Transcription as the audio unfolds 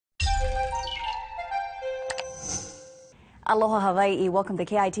Aloha Hawaii, welcome to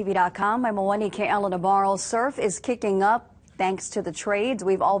KITV.com. I'm Mawani Ke'ala Navarro. Surf is kicking up thanks to the trades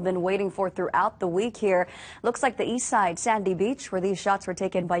we've all been waiting for throughout the week here. Looks like the east side, Sandy Beach, where these shots were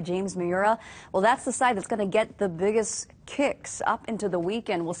taken by James Miura. Well, that's the side that's going to get the biggest kicks up into the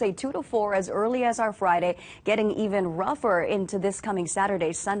weekend. We'll say 2 to 4 as early as our Friday, getting even rougher into this coming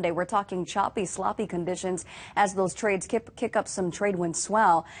Saturday, Sunday. We're talking choppy, sloppy conditions as those trades kick up some trade wind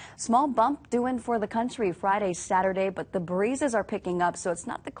swell. Small bump due in for the country Friday, Saturday, but the breezes are picking up, so it's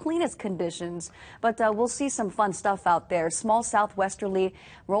not the cleanest conditions, but we'll see some fun stuff out there. Small southwesterly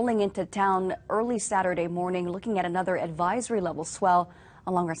rolling into town early Saturday morning, looking at another advisory level swell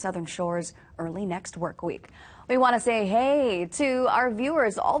along our southern shores early next work week. We want to say hey to our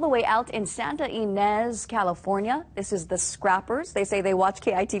viewers all the way out in Santa Ynez, California. This is the Scrappers. They say they watch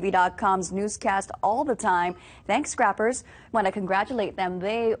KITV.com's newscast all the time. Thanks, Scrappers. Want to congratulate them.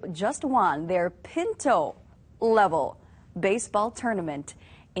 They just won their Pinto level baseball tournament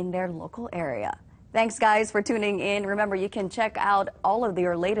in their local area. Thanks, guys, for tuning in. Remember, you can check out all of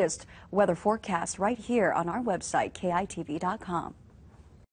your latest weather forecasts right here on our website, KITV.com.